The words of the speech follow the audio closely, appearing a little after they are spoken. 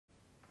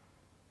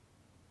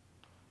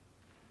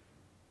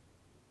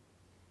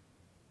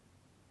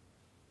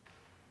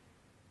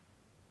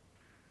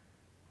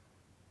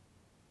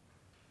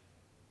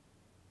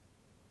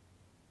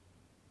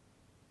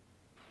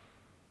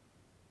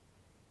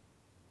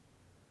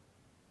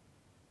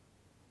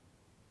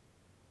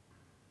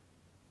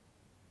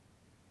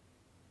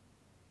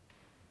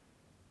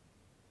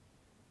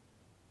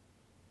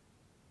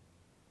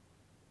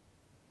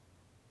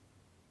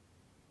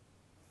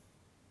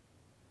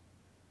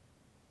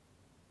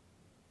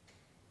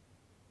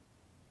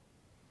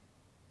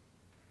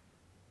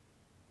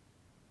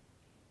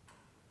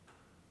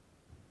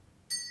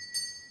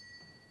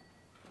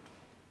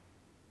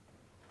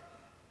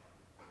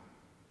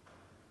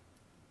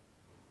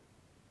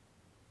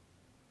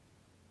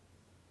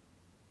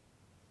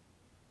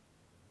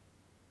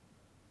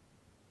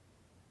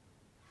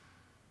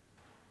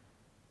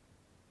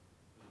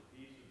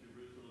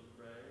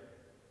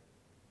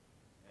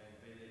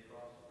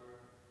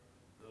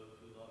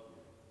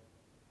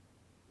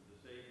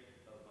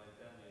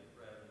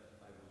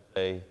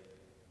say,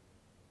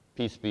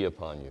 peace be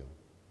upon you.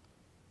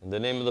 In the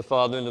name of the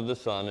Father, and of the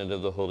Son, and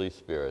of the Holy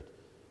Spirit,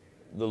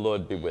 the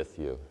Lord be with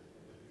you.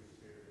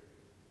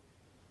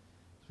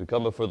 As we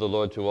come before the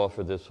Lord to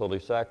offer this holy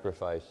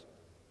sacrifice,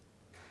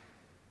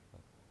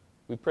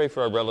 we pray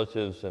for our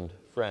relatives and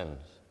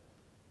friends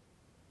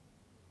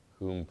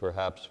whom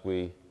perhaps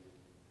we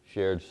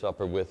shared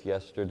supper with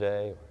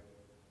yesterday, or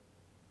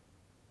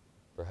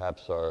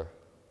perhaps are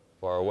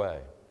far away,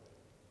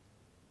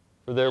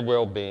 for their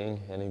well-being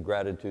and in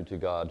gratitude to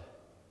God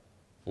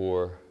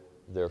for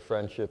their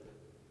friendship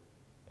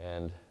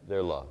and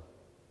their love.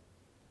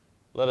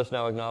 Let us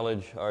now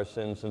acknowledge our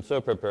sins and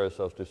so prepare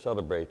ourselves to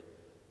celebrate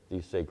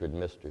these sacred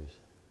mysteries.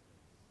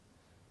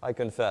 I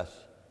confess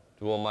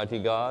to Almighty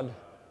God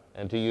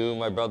and to you,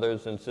 my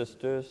brothers and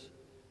sisters,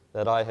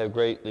 that I have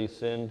greatly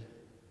sinned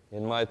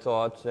in my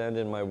thoughts and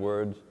in my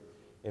words,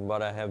 in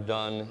what I have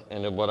done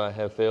and in what I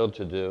have failed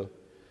to do,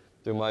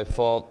 through my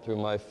fault,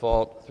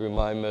 through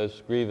my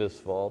most grievous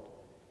fault.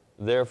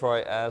 Therefore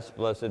I ask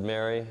Blessed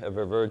Mary,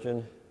 ever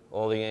Virgin,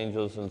 all the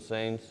angels and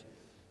saints,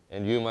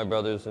 and you, my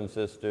brothers and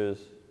sisters,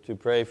 to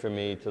pray for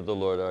me to the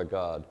Lord our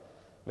God.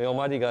 May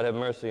Almighty God have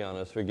mercy on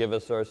us, forgive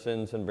us our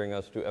sins, and bring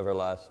us to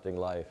everlasting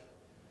life.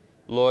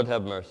 Lord,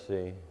 have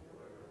mercy.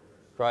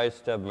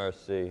 Christ, have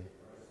mercy.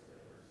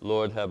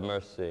 Lord, have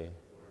mercy.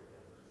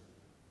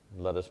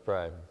 Let us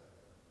pray.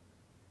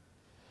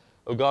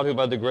 O God, who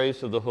by the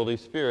grace of the Holy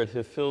Spirit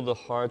have filled the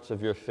hearts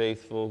of your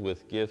faithful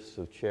with gifts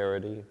of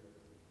charity,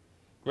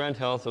 grant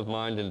health of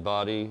mind and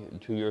body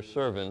to your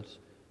servants,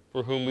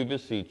 for whom we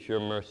beseech your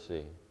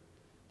mercy,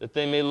 that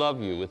they may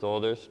love you with all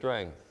their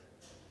strength,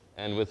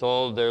 and with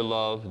all their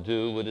love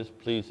do what is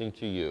pleasing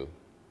to you.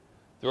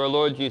 Through our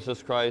Lord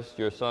Jesus Christ,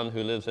 your Son,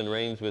 who lives and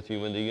reigns with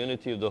you in the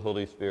unity of the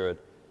Holy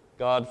Spirit,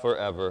 God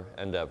forever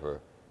and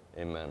ever.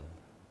 Amen.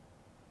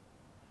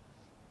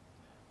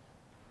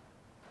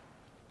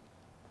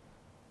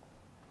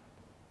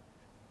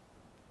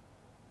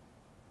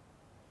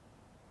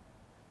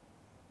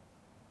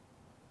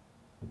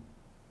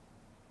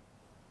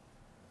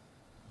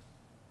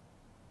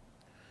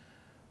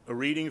 A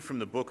reading from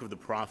the book of the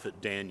prophet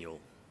Daniel.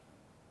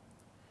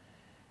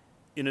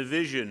 In a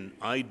vision,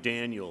 I,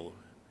 Daniel,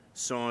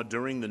 saw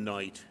during the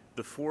night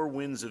the four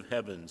winds of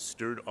heaven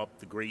stirred up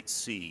the great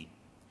sea,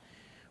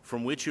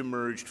 from which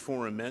emerged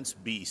four immense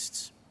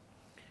beasts,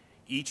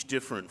 each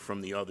different from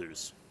the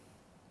others.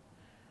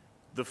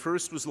 The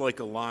first was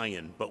like a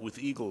lion, but with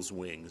eagle's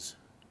wings.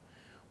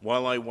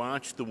 While I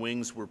watched, the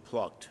wings were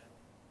plucked.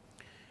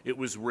 It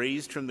was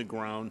raised from the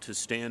ground to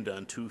stand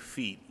on 2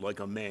 feet like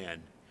a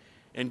man,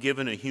 and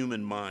given a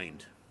human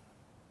mind.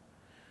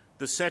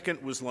 The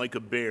second was like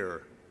a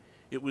bear.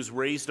 It was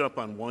raised up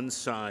on one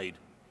side,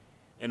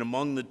 and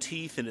among the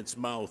teeth in its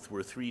mouth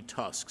were 3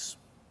 tusks.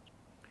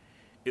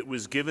 It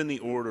was given the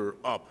order,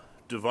 up,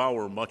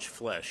 devour much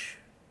flesh.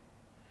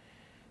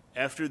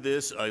 After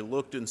this I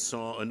looked and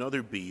saw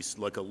another beast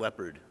like a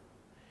leopard.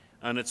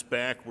 On its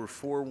back were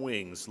 4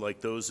 wings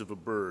like those of a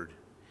bird,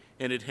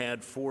 and it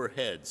had 4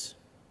 heads.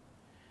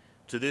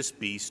 To this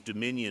beast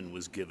dominion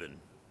was given.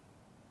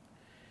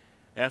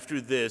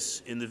 After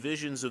this, in the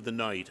visions of the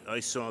night, I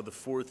saw the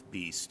 4th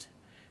beast,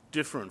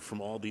 different from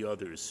all the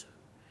others,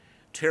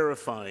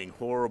 terrifying,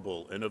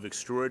 horrible, and of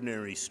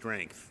extraordinary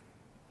strength.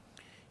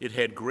 It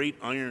had great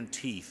iron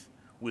teeth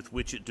with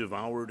which it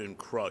devoured and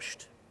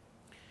crushed,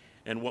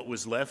 and what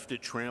was left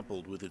it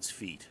trampled with its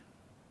feet.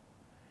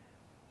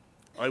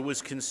 I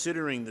was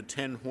considering the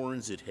 10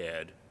 horns it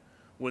had,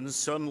 when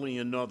suddenly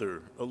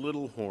another, a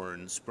little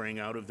horn, sprang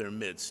out of their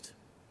midst,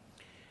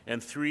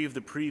 and 3 of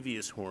the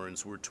previous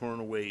horns were torn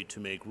away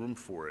to make room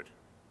for it.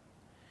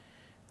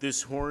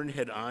 This horn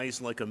had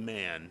eyes like a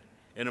man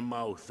and a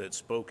mouth that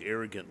spoke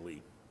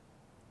arrogantly.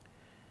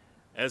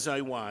 As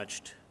I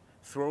watched,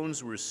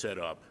 thrones were set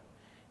up,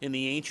 and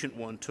the Ancient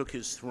One took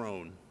his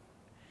throne.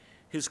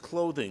 His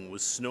clothing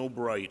was snow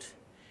bright,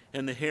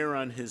 and the hair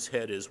on his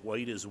head as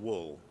white as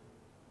wool.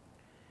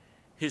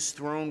 His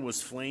throne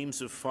was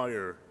flames of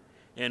fire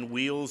and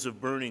wheels of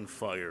burning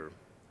fire.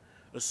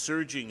 A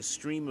surging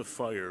stream of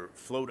fire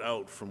flowed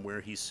out from where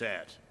he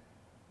sat.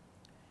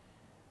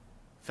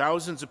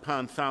 Thousands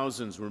upon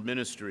thousands were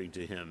ministering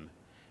to him,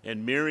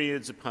 and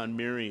myriads upon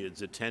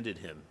myriads attended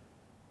him.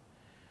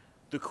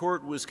 The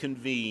court was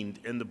convened,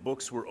 and the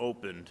books were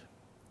opened.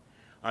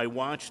 I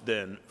watched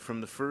then from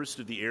the first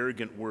of the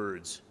arrogant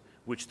words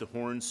which the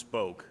horn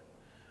spoke,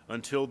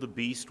 until the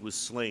beast was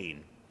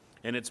slain,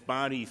 and its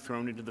body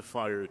thrown into the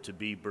fire to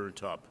be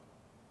burnt up.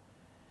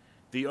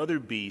 The other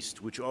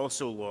beasts, which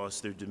also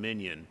lost their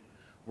dominion,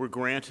 were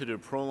granted a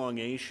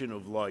prolongation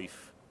of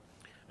life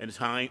and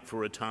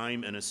for a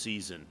time and a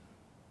season.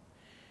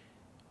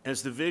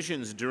 As the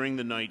visions during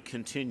the night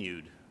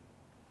continued,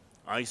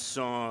 I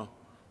saw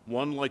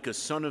one like a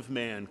son of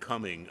man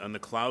coming on the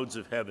clouds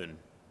of heaven.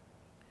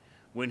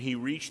 When he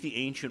reached the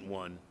Ancient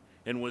One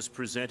and was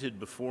presented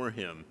before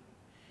him,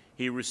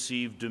 he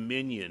received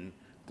dominion,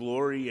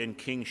 glory, and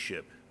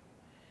kingship.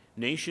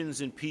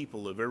 Nations and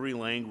people of every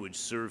language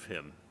serve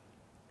him.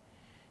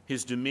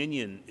 His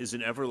dominion is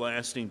an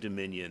everlasting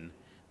dominion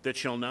that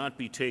shall not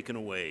be taken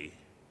away.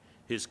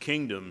 His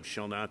kingdom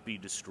shall not be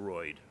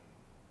destroyed.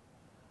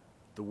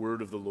 The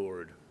word of the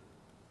Lord.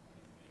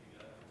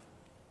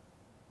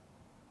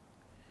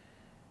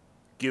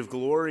 Give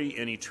glory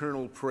and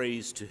eternal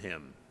praise to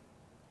him.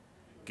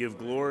 Give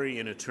glory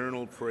and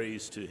eternal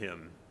praise to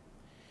him.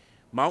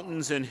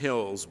 Mountains and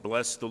hills,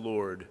 bless the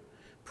Lord.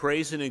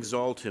 Praise and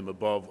exalt him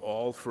above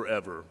all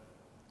forever.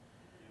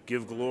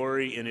 Give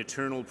glory and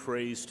eternal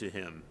praise to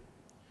him.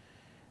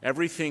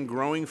 Everything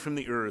growing from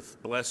the earth,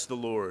 bless the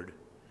Lord.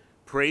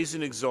 Praise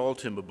and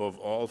exalt him above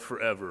all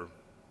forever.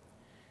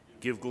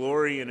 Give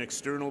glory and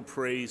external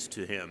praise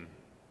to him.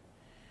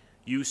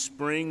 You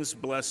springs,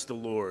 bless the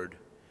Lord.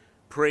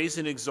 Praise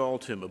and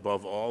exalt him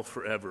above all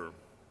forever.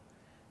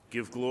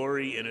 Give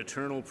glory and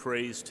eternal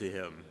praise to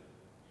him.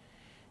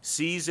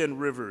 Seas and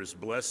rivers,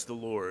 bless the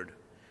Lord.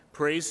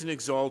 Praise and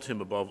exalt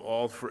him above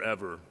all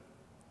forever.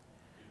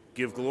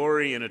 Give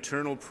glory and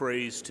eternal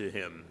praise to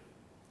him.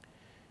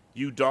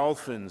 You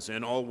dolphins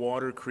and all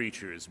water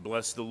creatures,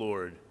 bless the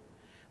Lord.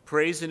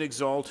 Praise and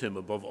exalt him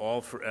above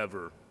all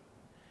forever.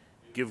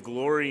 Give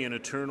glory and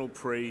eternal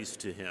praise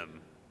to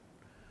him.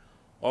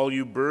 All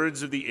you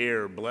birds of the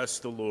air, bless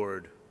the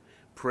Lord.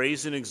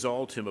 Praise and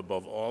exalt him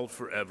above all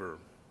forever.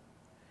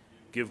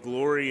 Give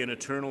glory and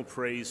eternal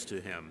praise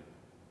to him.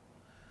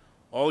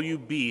 All you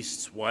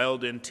beasts,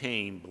 wild and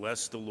tame,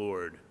 bless the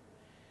Lord.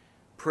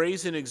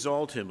 Praise and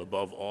exalt him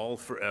above all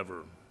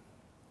forever.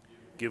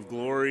 Give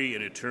glory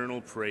and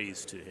eternal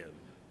praise to him.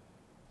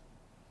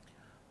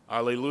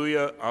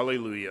 Alleluia,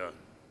 alleluia.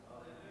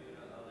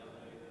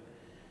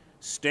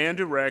 Stand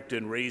erect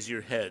and raise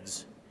your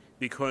heads,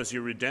 because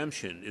your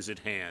redemption is at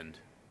hand.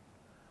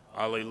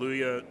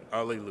 Alleluia,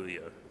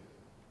 alleluia.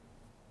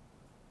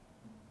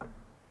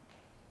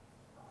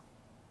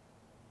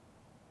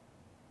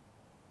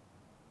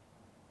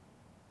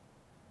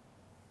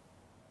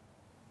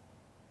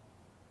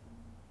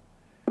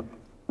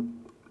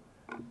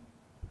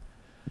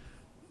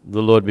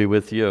 The Lord be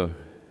with you.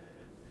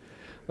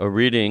 A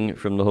reading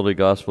from the Holy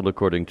Gospel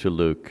according to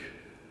Luke.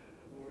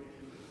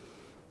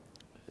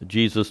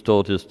 Jesus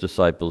told his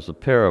disciples a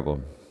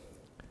parable.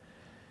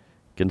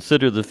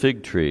 Consider the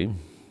fig tree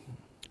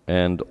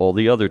and all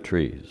the other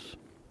trees.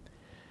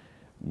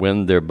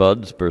 When their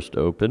buds burst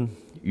open,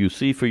 you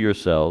see for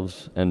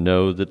yourselves and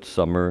know that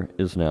summer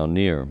is now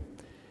near.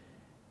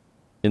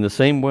 In the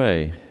same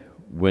way,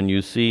 when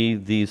you see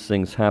these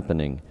things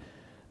happening,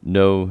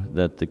 know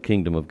that the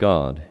kingdom of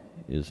God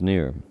is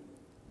near.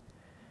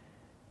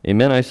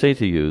 Amen, I say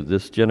to you,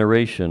 this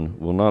generation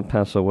will not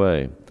pass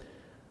away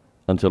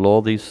until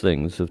all these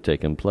things have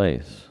taken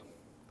place.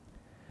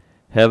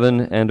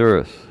 Heaven and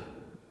earth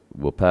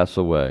will pass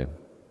away,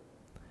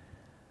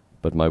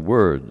 but my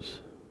words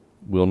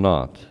will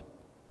not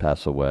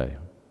pass away.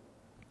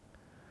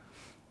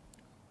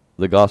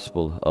 The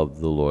Gospel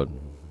of the Lord.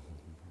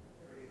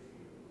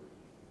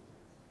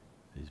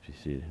 Please be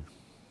seated.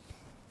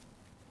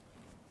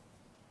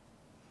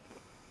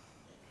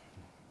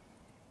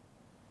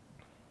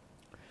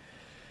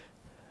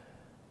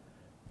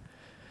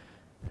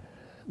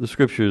 The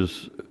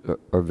scriptures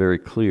are very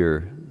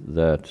clear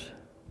that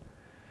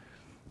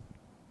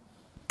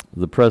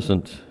the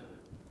present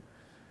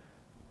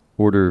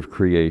order of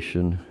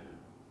creation,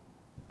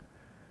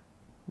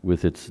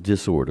 with its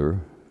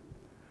disorder,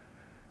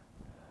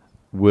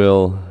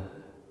 will,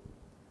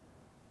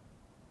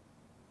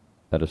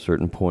 at a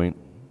certain point,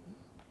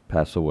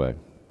 pass away.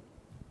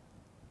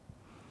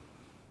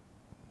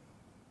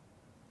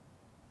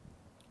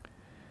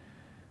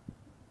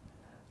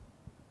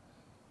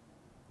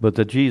 But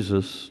that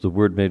Jesus, the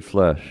Word made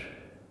flesh,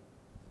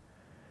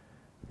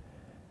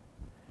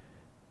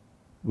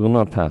 will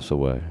not pass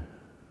away.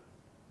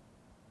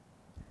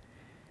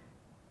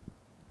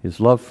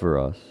 His love for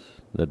us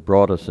that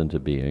brought us into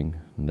being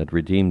and that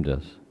redeemed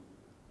us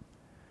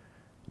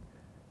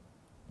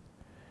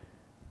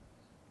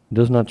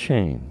does not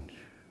change,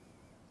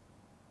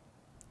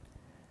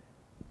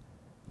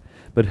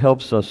 but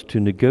helps us to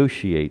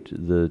negotiate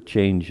the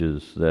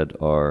changes that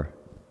are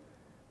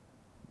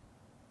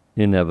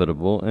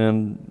inevitable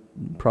and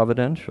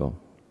providential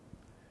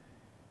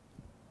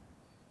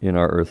in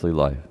our earthly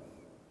life,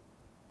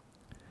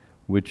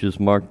 which is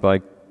marked by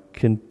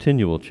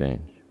continual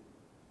change.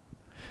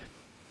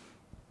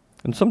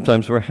 And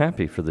sometimes we're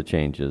happy for the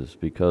changes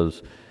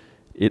because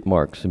it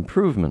marks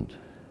improvement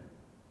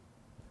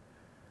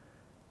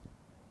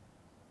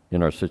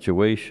in our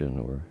situation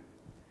or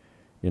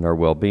in our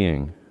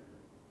well-being.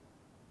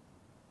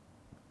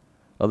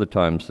 Other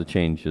times the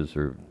changes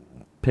are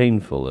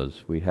painful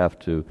as we have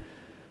to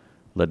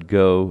let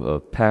go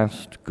of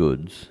past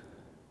goods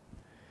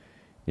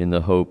in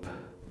the hope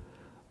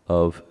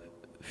of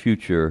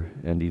future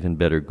and even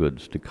better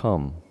goods to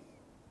come.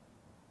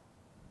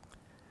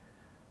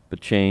 But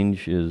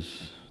change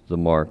is the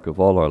mark of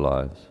all our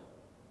lives.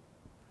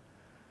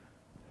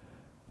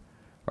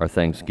 Our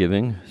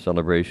Thanksgiving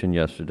celebration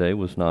yesterday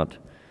was not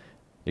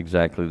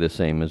exactly the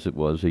same as it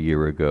was a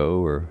year ago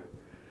or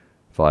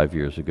 5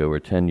 years ago or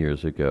 10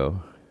 years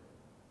ago.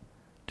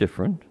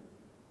 Different.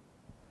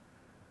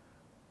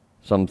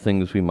 Some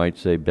things we might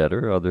say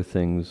better, other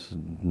things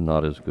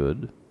not as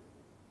good,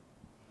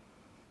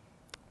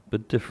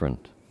 but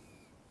different.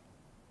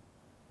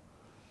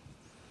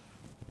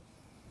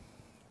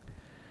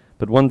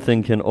 But one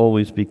thing can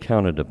always be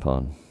counted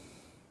upon: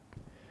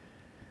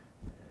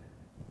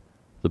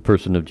 the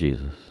person of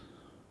Jesus,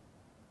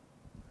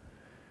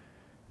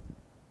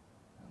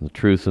 the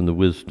truth and the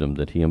wisdom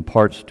that he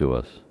imparts to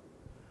us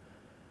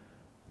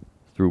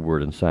through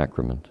word and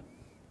sacrament.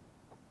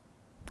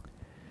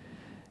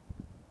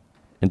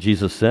 And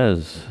Jesus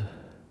says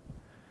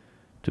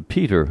to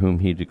Peter, whom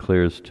he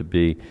declares to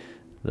be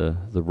the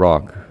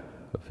rock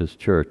of his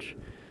church,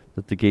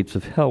 that the gates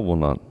of hell will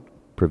not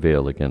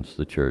prevail against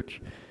the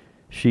church.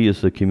 She,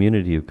 as the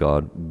community of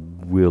God,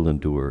 will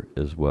endure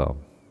as well,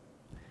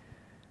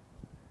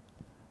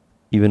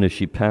 even as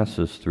she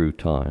passes through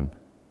time,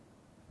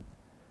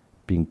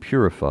 being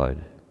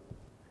purified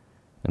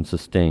and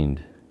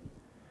sustained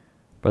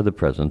by the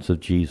presence of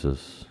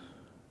Jesus,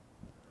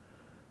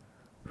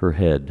 her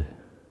head,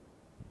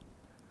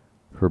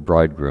 her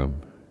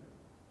bridegroom,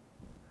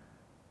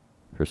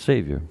 her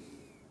Savior.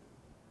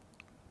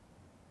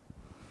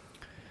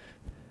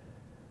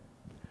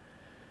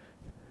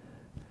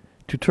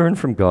 To turn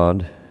from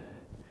God,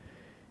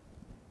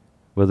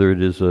 whether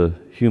it is a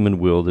human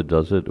will that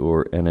does it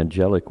or an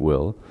angelic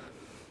will,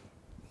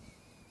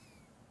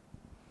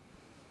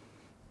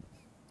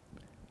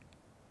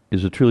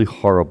 is a truly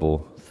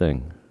horrible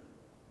thing.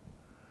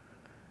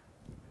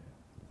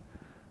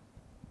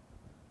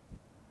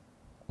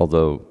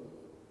 Although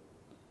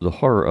the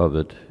horror of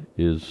it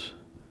is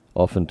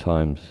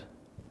oftentimes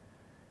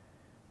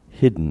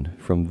hidden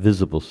from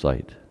visible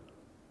sight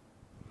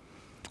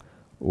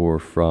or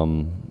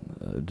from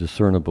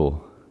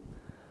discernible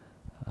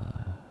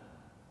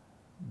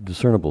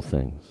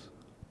things.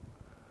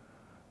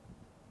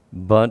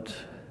 But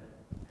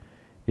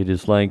it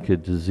is like a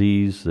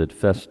disease that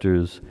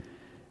festers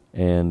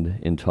and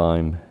in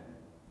time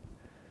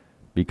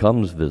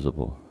becomes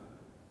visible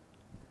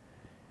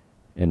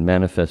and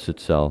manifests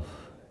itself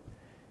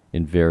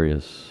in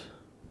various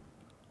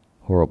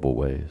horrible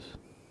ways.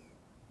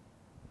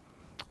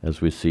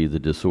 As we see the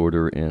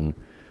disorder in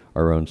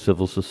our own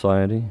civil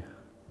society,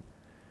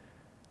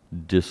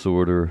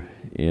 disorder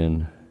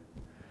in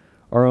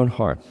our own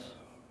hearts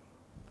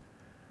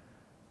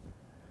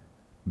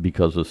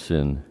because of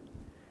sin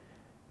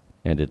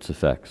and its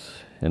effects.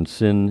 And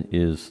sin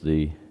is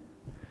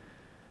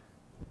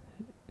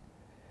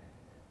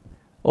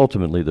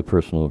ultimately the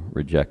personal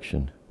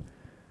rejection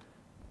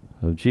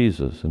of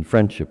Jesus and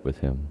friendship with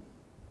him.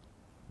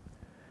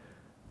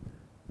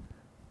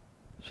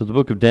 So the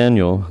book of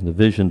Daniel, the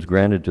visions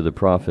granted to the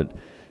prophet,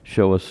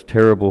 show us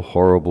terrible,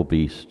 horrible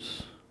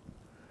beasts,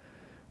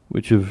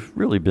 which have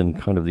really been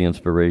kind of the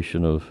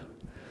inspiration of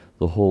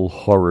the whole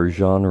horror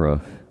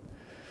genre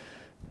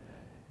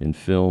in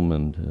film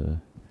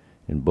and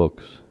in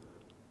books.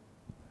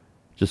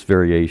 Just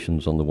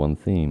variations on the one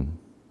theme: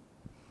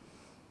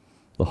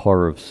 the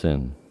horror of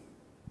sin,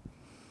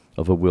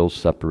 of a will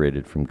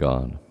separated from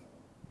God,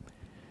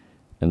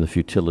 and the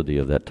futility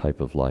of that type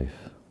of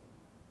life.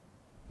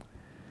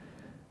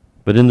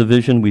 But in the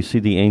vision we see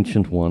the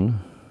Ancient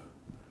One,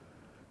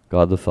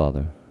 God the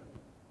Father,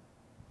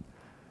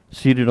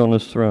 seated on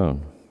his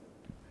throne.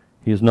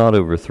 He is not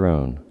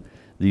overthrown.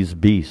 These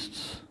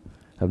beasts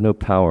have no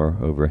power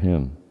over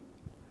him.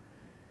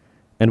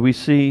 And we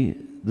see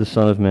the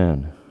Son of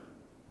Man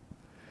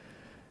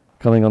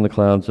coming on the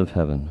clouds of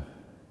heaven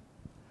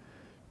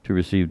to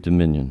receive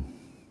dominion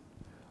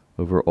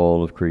over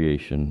all of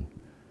creation.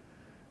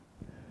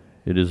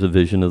 It is a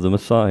vision of the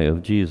Messiah,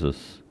 of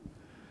Jesus,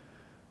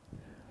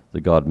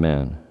 the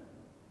God-man.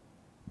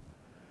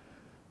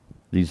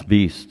 These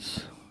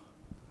beasts,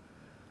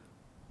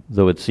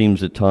 though it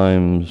seems at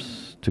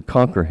times to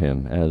conquer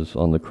him, as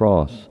on the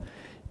cross,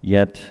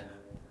 yet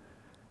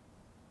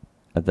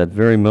at that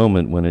very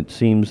moment when it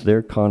seems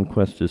their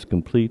conquest is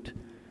complete,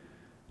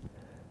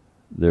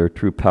 their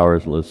true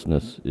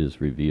powerlessness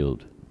is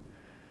revealed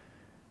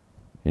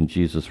in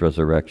Jesus'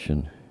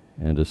 resurrection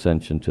and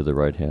ascension to the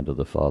right hand of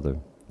the Father,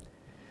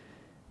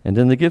 and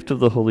in the gift of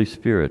the Holy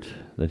Spirit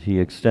that he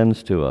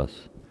extends to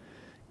us,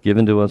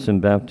 given to us in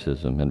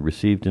baptism and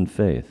received in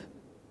faith.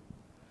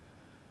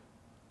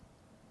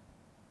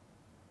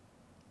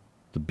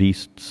 The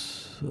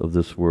beasts of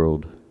this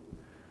world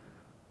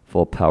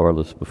fall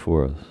powerless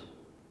before us,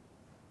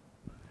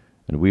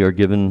 and we are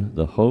given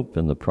the hope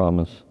and the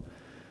promise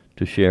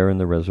to share in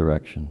the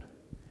resurrection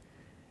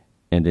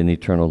and in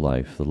eternal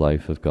life, the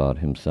life of God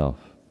himself.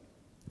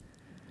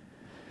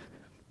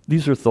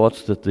 These are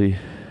thoughts that the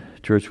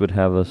Church would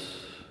have us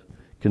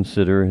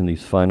consider in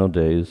these final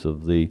days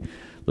of the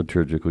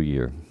liturgical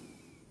year.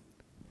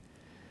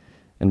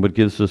 And what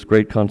gives us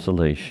great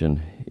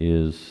consolation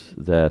is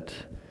that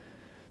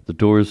the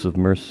doors of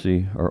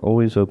mercy are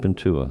always open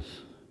to us,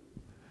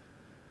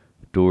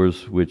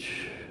 doors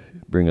which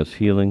bring us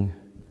healing,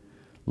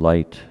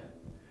 light,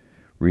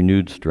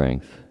 renewed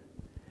strength,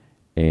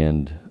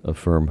 and a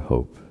firm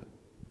hope.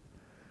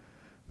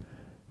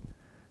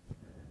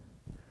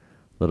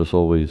 Let us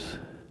always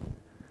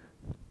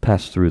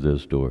pass through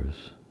those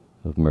doors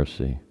of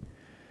mercy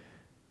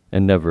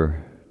and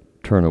never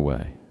turn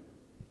away,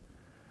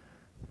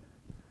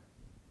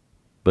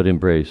 but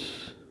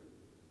embrace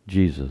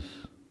Jesus,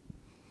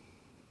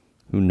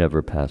 who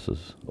never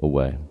passes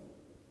away.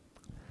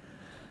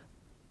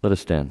 Let us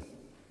stand.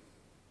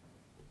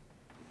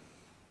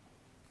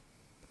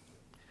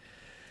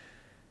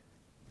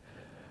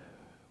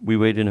 We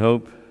wait in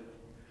hope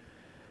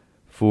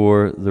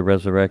for the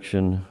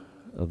resurrection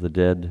of the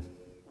dead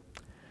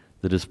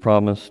that is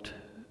promised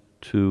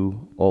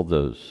to all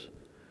those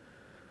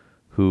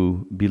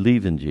who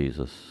believe in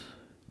Jesus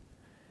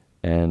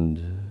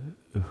and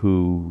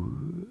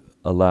who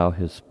allow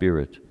His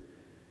Spirit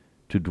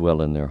to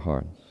dwell in their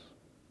hearts.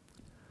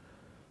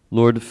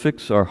 Lord,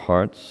 fix our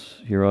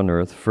hearts here on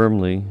earth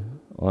firmly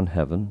on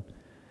heaven,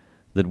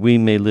 that we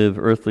may live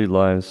earthly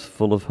lives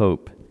full of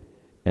hope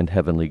and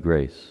heavenly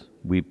grace.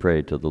 We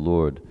pray to the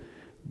Lord.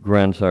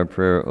 Grant our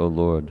prayer, O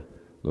Lord.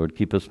 Lord,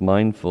 keep us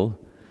mindful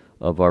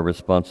of our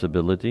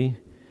responsibility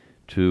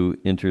to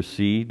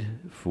intercede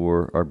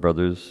for our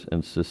brothers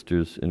and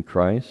sisters in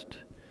Christ,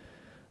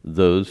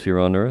 those here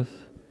on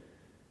earth,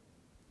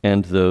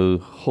 and the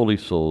holy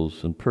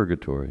souls in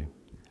purgatory.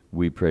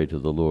 We pray to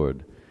the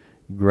Lord.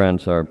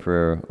 Grant our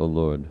prayer, O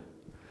Lord.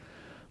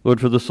 Lord,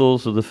 for the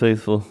souls of the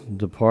faithful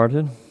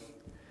departed,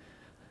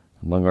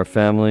 among our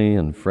family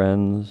and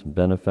friends,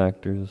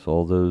 benefactors,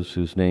 all those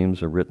whose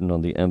names are written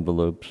on the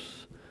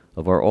envelopes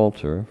of our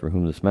altar for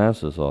whom this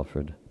Mass is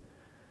offered,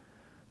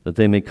 that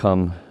they may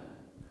come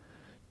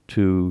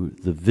to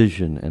the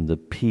vision and the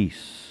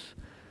peace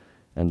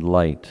and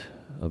light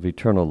of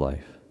eternal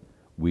life.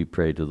 We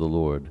pray to the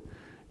Lord.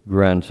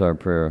 Grant our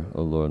prayer,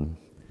 O Lord.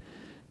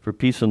 For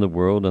peace in the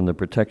world and the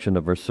protection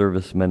of our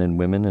servicemen and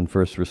women and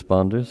first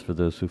responders, for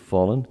those who've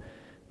fallen,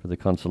 for the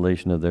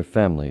consolation of their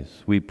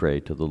families, we pray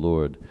to the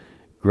Lord.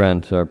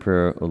 Grant our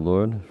prayer, O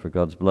Lord, for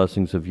God's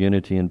blessings of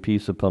unity and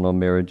peace upon all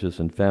marriages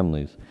and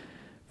families,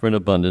 for an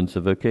abundance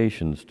of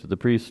vocations to the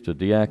priesthood,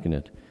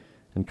 diaconate,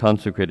 and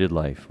consecrated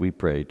life, we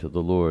pray to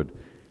the Lord.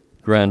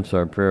 Grant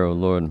our prayer, O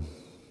Lord,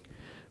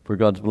 for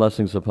God's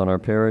blessings upon our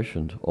parish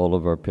and all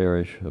of our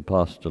parish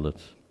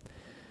apostolates,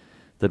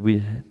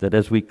 that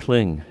as we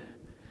cling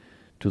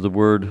to the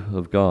Word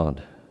of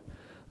God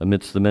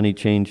amidst the many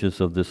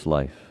changes of this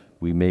life,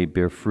 we may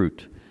bear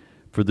fruit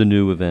for the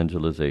new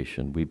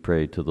evangelization. We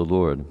pray to the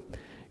Lord.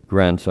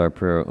 Grant our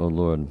prayer, O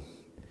Lord,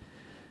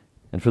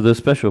 and for those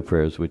special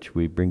prayers which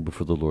we bring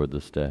before the Lord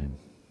this day.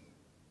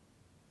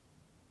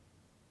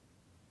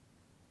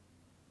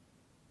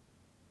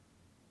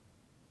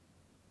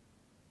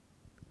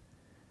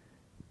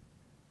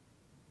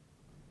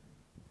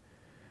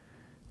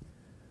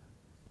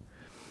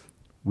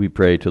 We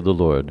pray to the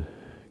Lord.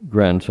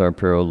 Grant our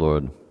prayer, O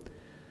Lord.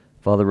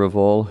 Father of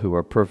all who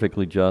are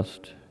perfectly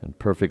just and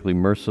perfectly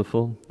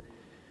merciful,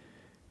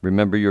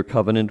 remember your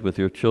covenant with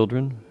your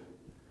children,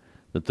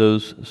 that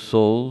those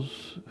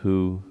souls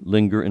who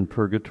linger in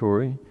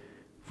purgatory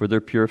for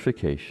their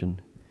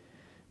purification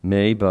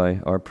may,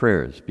 by our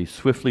prayers, be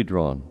swiftly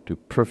drawn to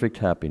perfect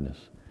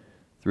happiness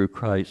through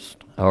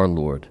Christ our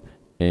Lord.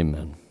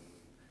 Amen.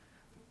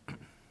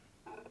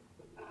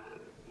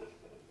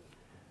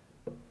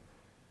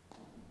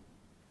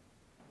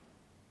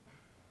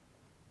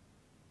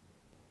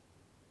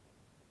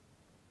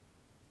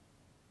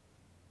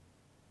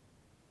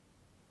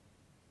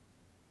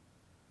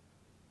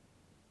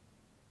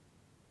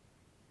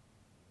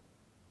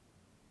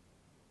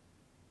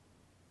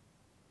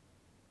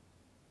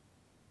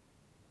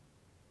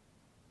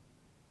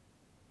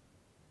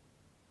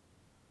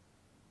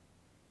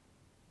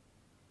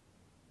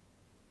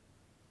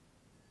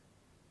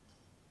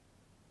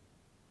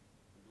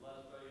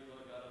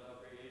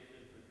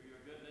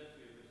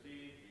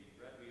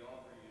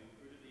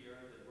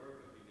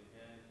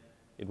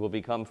 It will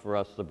become for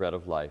us the bread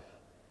of life.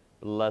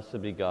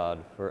 Blessed be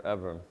God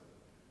forever.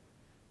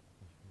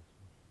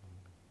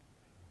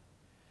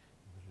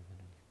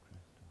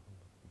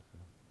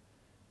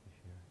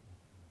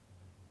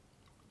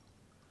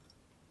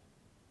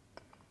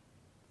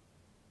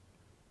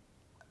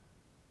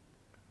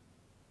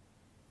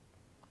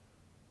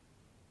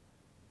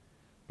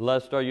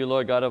 Blessed are you,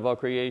 Lord God of all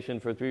creation,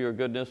 for through your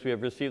goodness we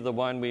have received the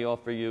wine we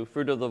offer you,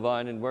 fruit of the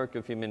vine and work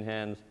of human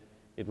hands.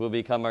 It will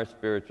become our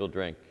spiritual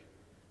drink.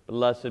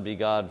 Blessed be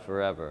God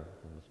forever.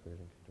 And the Spirit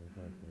and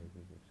God may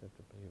be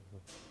accepted by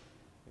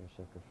your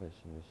sacrifice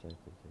and your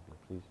sanctity.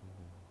 Please.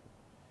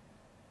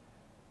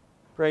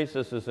 Pray,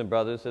 sisters and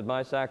brothers, that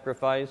my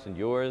sacrifice and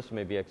yours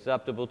may be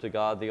acceptable to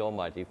God the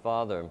Almighty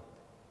Father.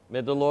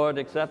 May the Lord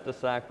accept the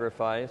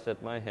sacrifice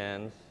at my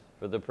hands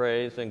for the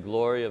praise and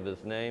glory of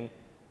his name,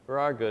 for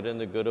our good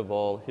and the good of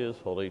all his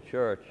holy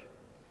church.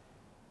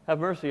 Have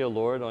mercy, O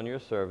Lord, on your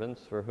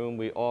servants, for whom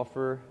we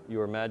offer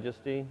your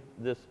majesty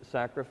this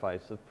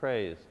sacrifice of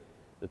praise,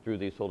 that through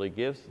these holy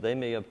gifts they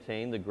may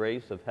obtain the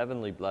grace of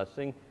heavenly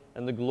blessing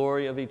and the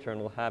glory of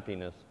eternal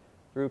happiness,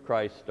 through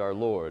Christ our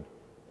Lord.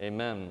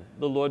 Amen.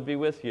 The Lord be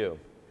with you.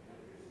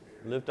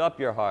 Lift up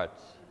your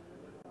hearts.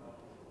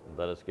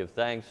 Let us give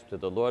thanks to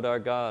the Lord our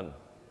God.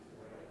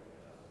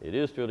 It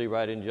is truly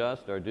right and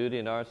just, our duty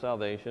and our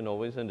salvation,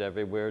 always and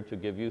everywhere, to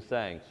give you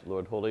thanks,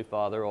 Lord, Holy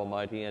Father,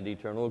 Almighty and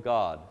eternal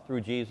God,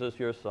 through Jesus,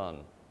 your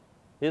Son.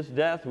 His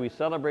death we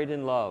celebrate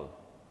in love.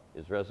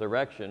 His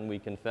resurrection we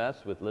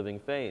confess with living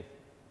faith.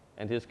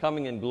 And his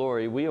coming in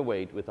glory we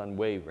await with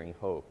unwavering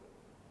hope.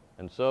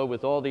 And so,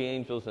 with all the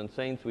angels and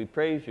saints, we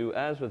praise you,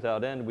 as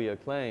without end we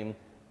acclaim,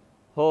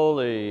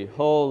 Holy,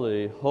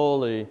 holy,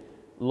 holy,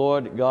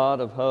 Lord God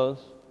of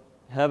hosts,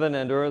 heaven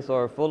and earth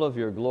are full of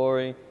your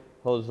glory.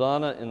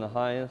 Hosanna in the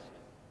highest.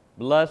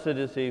 Blessed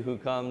is he who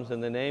comes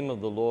in the name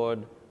of the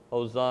Lord.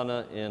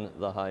 Hosanna in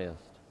the highest.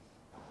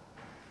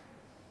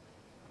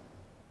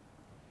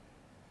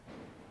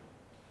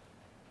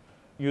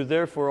 You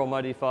therefore,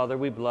 Almighty Father,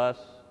 we bless,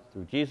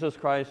 through Jesus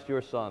Christ,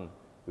 your Son,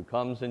 who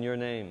comes in your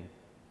name.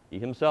 He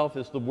himself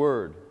is the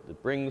Word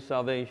that brings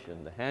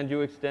salvation, the hand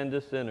you extend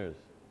to sinners,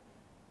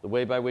 the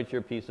way by which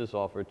your peace is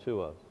offered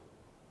to us.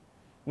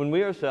 When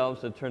we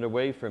ourselves had turned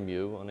away from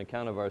you on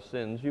account of our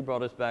sins, you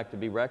brought us back to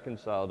be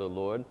reconciled, O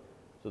Lord,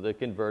 so that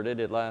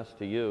converted at last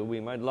to you, we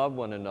might love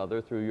one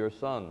another through your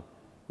Son,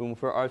 whom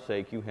for our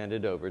sake you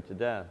handed over to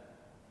death.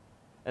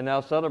 And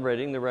now,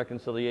 celebrating the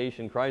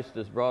reconciliation Christ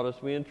has brought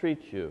us, we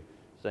entreat you,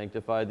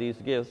 sanctify these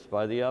gifts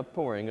by the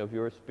outpouring of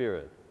your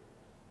Spirit,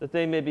 that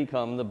they may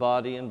become the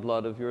body and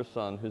blood of your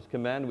Son, whose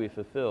command we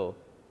fulfill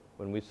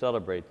when we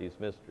celebrate these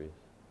mysteries.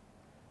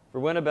 For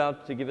when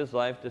about to give his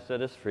life to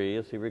set us free,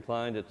 as he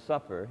reclined at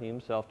supper, he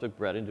himself took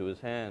bread into his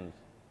hands.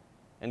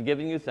 And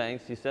giving you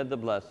thanks, he said the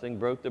blessing,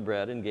 broke the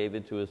bread, and gave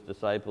it to his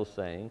disciples,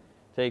 saying,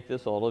 Take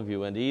this, all of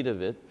you, and eat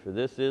of it, for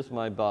this is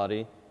my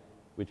body,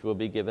 which will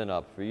be given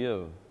up for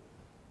you.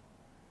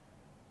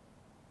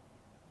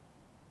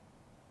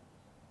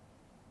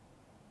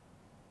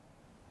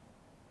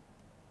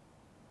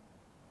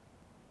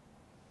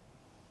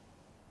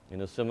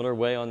 In a similar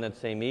way, on that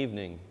same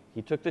evening,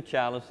 he took the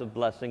chalice of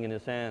blessing in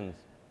his hands,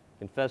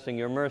 confessing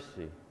your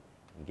mercy,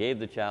 and gave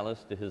the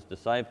chalice to his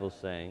disciples,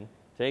 saying,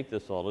 Take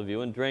this, all of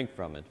you, and drink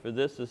from it, for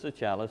this is the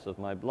chalice of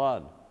my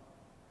blood,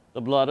 the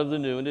blood of the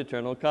new and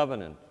eternal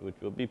covenant, which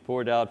will be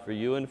poured out for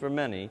you and for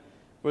many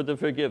for the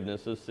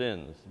forgiveness of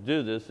sins.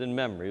 Do this in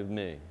memory of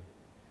me.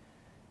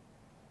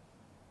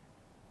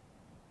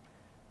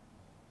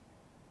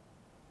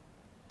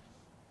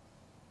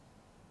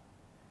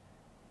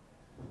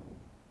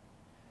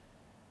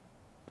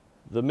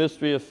 The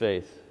mystery of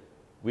faith.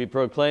 We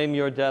proclaim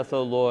your death,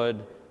 O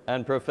Lord,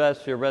 and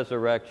profess your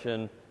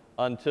resurrection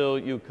until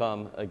you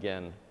come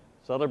again.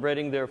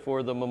 Celebrating,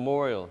 therefore, the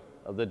memorial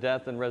of the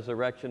death and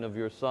resurrection of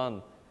your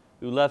Son,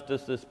 who left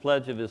us this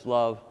pledge of his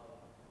love,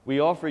 we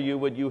offer you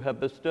what you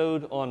have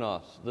bestowed on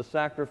us, the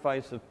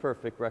sacrifice of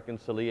perfect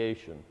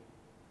reconciliation.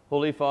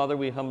 Holy Father,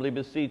 we humbly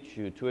beseech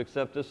you to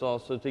accept us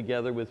also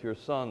together with your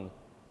Son,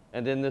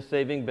 and in this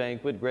saving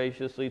banquet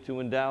graciously to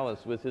endow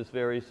us with his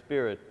very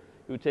Spirit,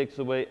 who takes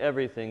away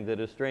everything that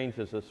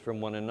estranges us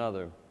from one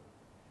another.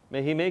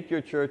 May he make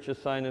your church a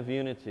sign of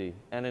unity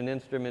and an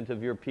instrument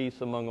of your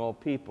peace among all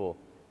people,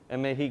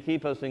 and may he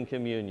keep us in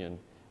communion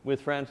with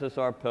Francis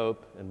our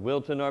Pope, and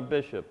Wilton our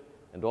Bishop,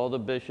 and all the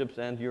bishops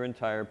and your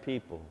entire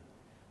people.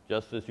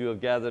 Just as you have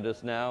gathered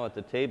us now at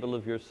the table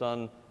of your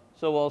Son,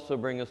 so also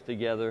bring us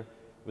together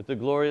with the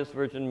glorious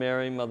Virgin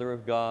Mary, Mother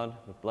of God,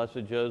 with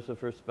blessed Joseph,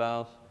 her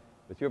spouse,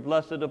 with your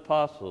blessed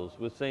apostles,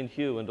 with St.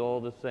 Hugh and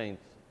all the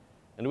saints,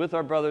 and with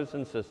our brothers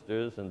and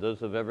sisters and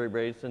those of every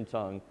race and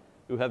tongue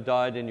who have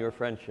died in your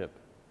friendship.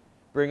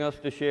 Bring us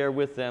to share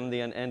with them the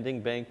unending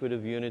banquet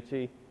of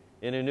unity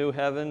in a new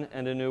heaven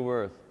and a new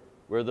earth,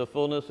 where the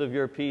fullness of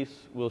your peace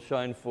will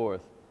shine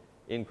forth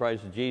in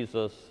Christ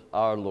Jesus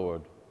our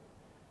Lord.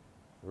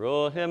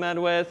 Through him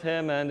and with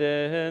him and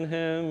in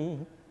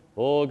him,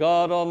 O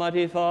God,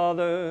 Almighty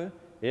Father,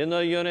 in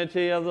the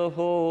unity of the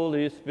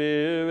Holy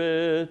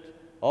Spirit,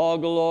 all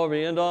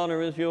glory and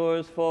honor is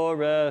yours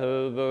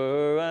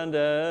forever and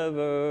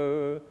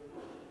ever.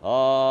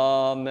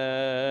 Amen.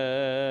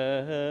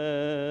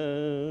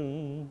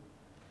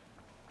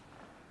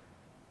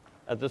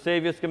 At the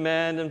Savior's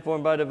command,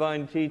 informed by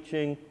divine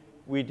teaching,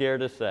 we dare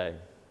to say,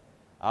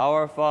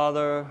 Our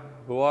Father,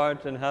 who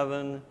art in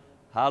heaven,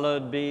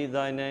 hallowed be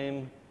thy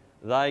name.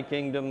 Thy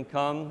kingdom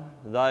come,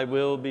 thy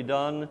will be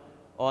done,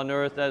 on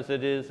earth as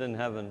it is in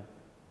heaven.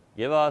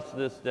 Give us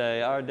this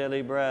day our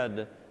daily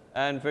bread,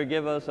 and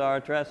forgive us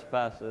our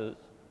trespasses,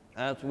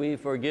 as we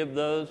forgive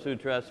those who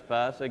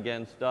trespass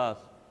against us.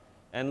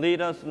 And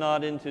lead us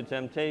not into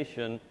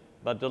temptation,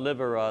 but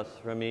deliver us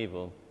from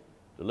evil.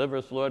 Deliver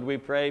us, Lord, we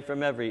pray,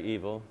 from every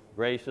evil.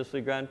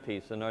 Graciously grant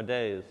peace in our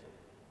days,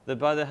 that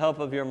by the help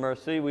of your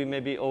mercy we may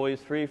be always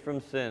free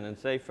from sin and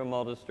safe from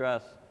all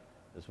distress,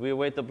 as we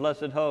await the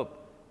blessed hope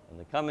and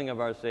the coming of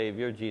our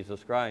Savior,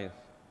 Jesus Christ.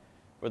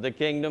 For the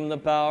kingdom, the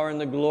power, and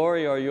the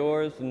glory are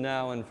yours,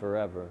 now and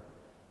forever.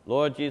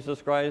 Lord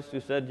Jesus Christ,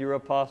 who said to your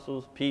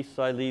apostles, Peace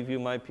I leave you,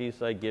 my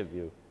peace I give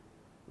you,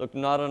 look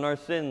not on our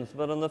sins,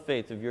 but on the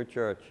faith of your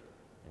church,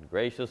 and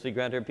graciously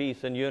grant her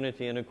peace and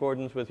unity in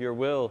accordance with your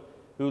will,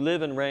 who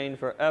live and reign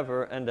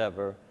forever and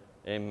ever.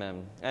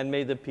 Amen. And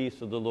may the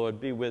peace of the Lord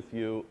be with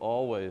you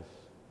always.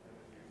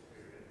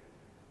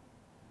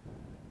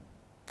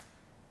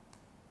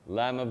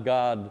 Lamb of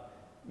God,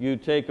 you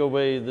take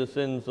away the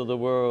sins of the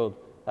world,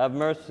 have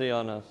mercy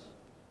on us.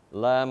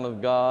 Lamb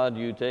of God,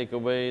 you take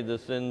away the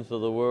sins of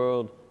the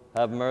world,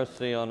 have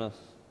mercy on us.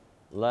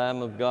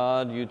 Lamb of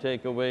God, you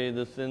take away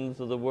the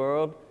sins of the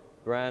world,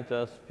 grant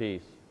us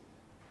peace.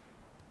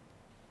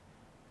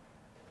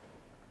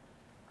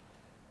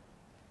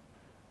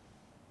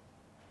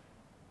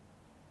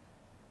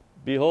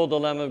 Behold the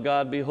Lamb of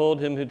God, behold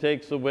him who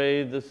takes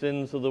away the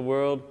sins of the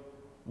world.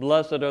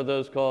 Blessed are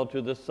those called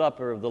to the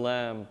supper of the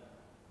Lamb.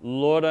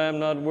 Lord, I am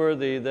not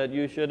worthy that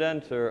you should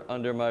enter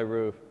under my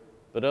roof,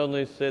 but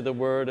only say the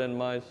word and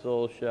my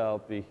soul shall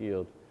be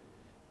healed.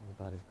 In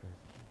the body of Christ.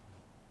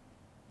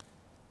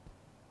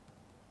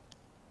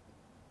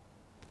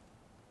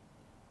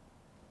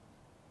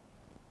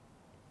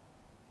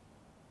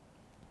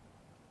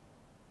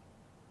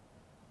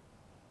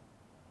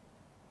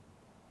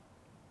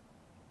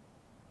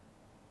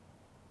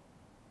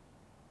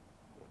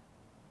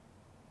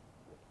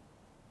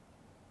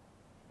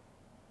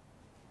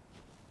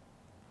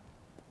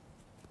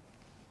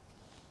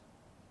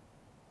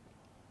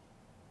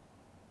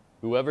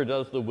 Whoever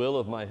does the will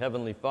of my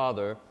heavenly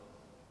Father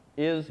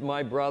is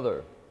my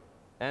brother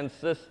and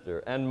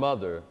sister and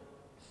mother,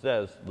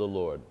 says the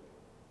Lord.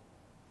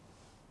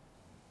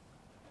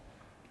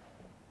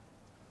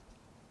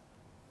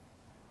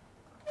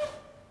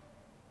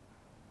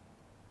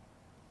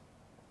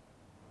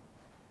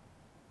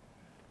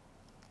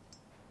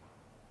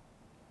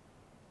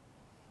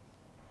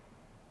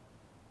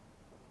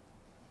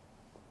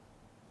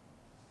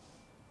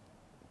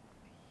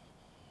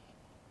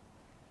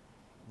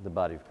 The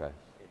body of Christ.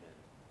 Amen.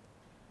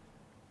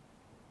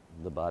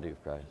 The body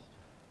of Christ.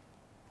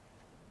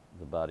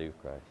 The body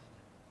of Christ.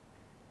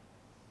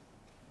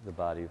 The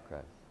body of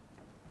Christ.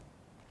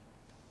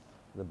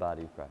 The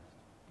body of Christ.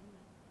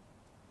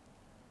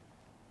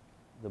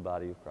 The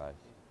body of Christ.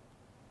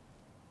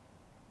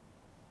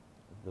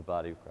 The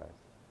body of Christ.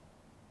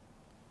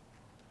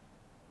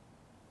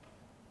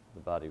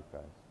 The body of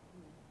Christ.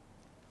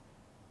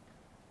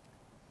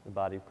 The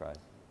body of Christ.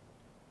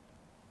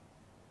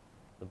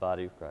 The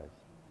body of Christ.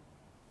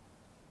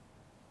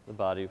 The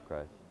body of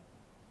Christ.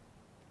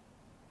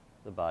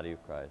 The body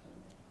of Christ.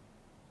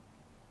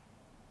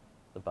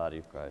 The body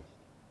of Christ.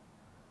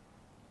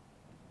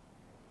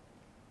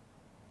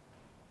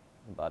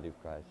 The body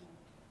of Christ.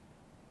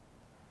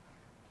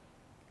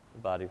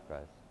 The body of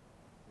Christ.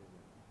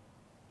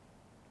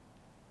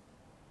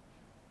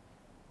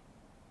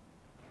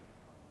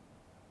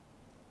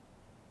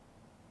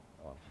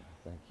 Awesome.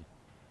 Thank you.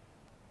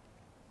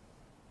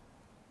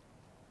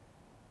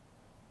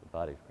 The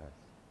body of Christ.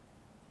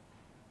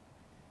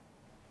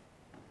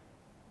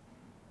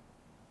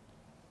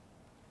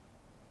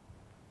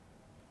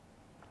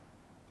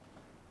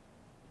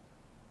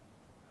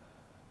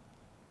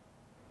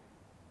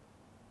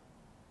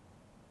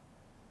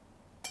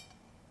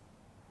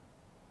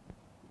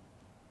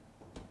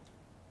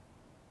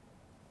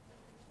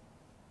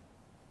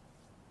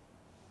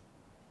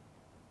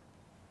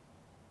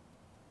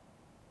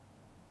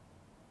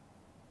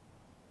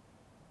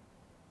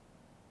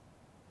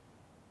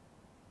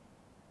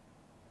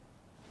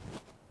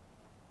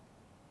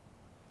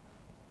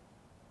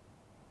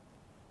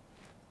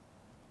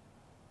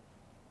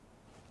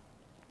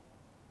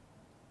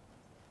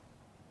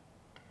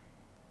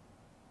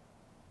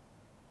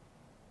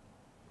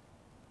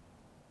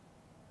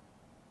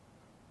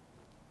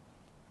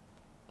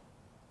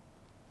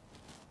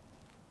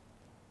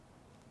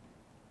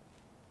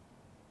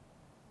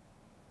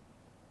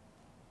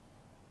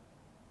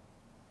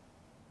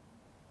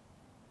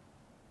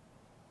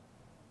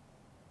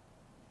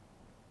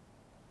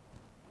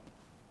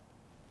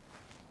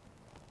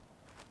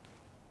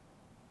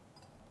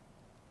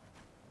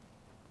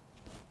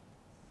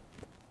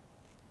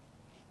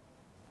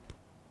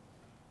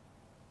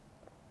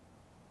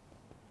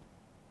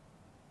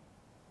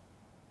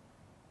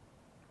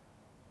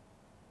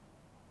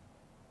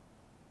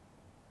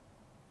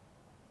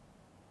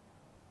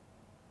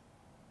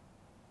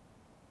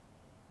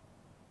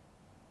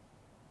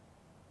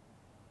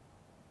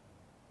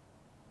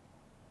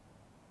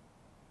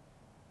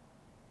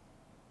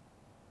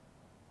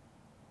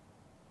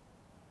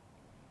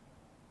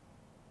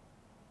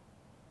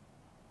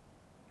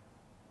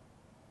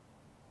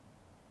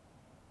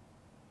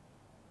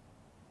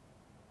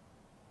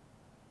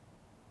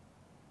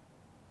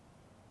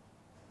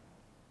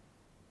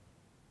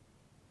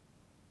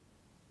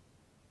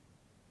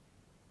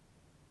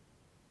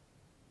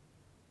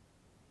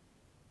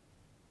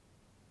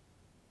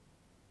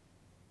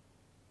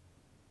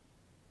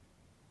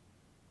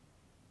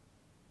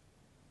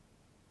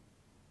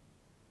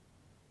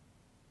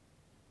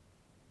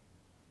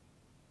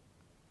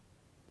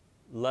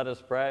 Let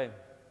us pray.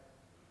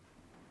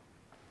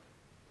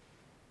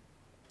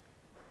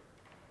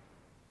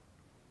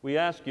 We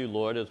ask you,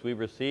 Lord, as we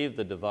receive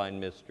the divine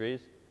mysteries,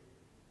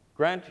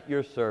 grant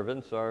your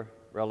servants, our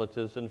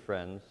relatives and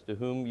friends, to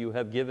whom you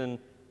have given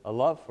a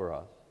love for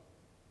us,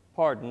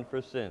 pardon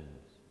for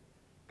sins,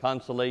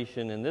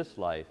 consolation in this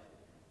life,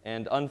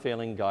 and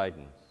unfailing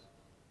guidance,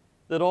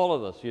 that all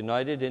of us,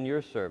 united in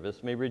your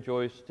service, may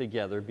rejoice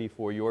together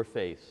before your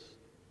face.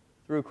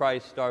 Through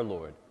Christ our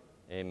Lord.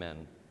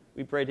 Amen.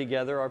 We pray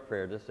together our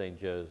prayer to St.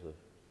 Joseph.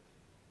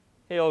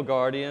 Hail,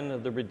 guardian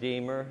of the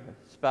Redeemer,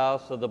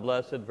 spouse of the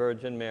Blessed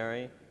Virgin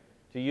Mary,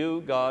 to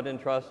you God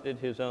entrusted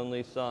his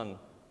only Son.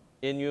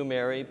 In you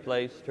Mary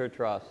placed her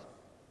trust.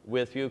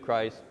 With you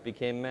Christ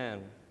became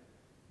man.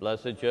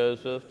 Blessed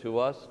Joseph, to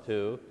us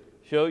too,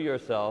 show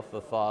yourself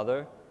a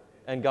Father,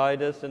 and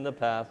guide us in the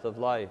path of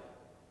life.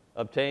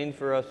 Obtain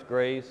for us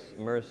grace,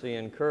 mercy,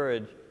 and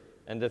courage,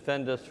 and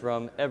defend us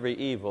from every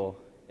evil.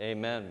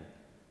 Amen.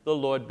 The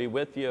Lord be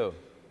with you.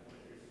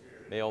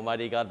 May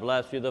Almighty God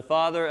bless you, the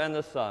Father, and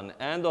the Son,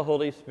 and the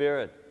Holy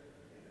Spirit.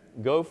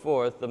 Go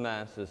forth, the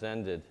Mass is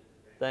ended.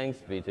 Thanks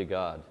be to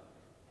God.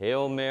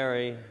 Hail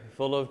Mary,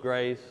 full of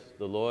grace,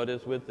 the Lord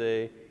is with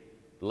thee.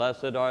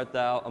 Blessed art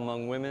thou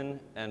among women,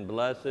 and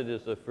blessed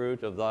is the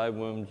fruit of thy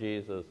womb,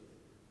 Jesus.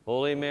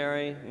 Holy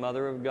Mary,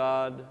 Mother of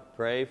God,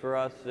 pray for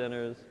us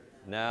sinners,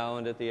 now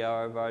and at the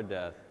hour of our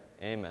death.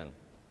 Amen.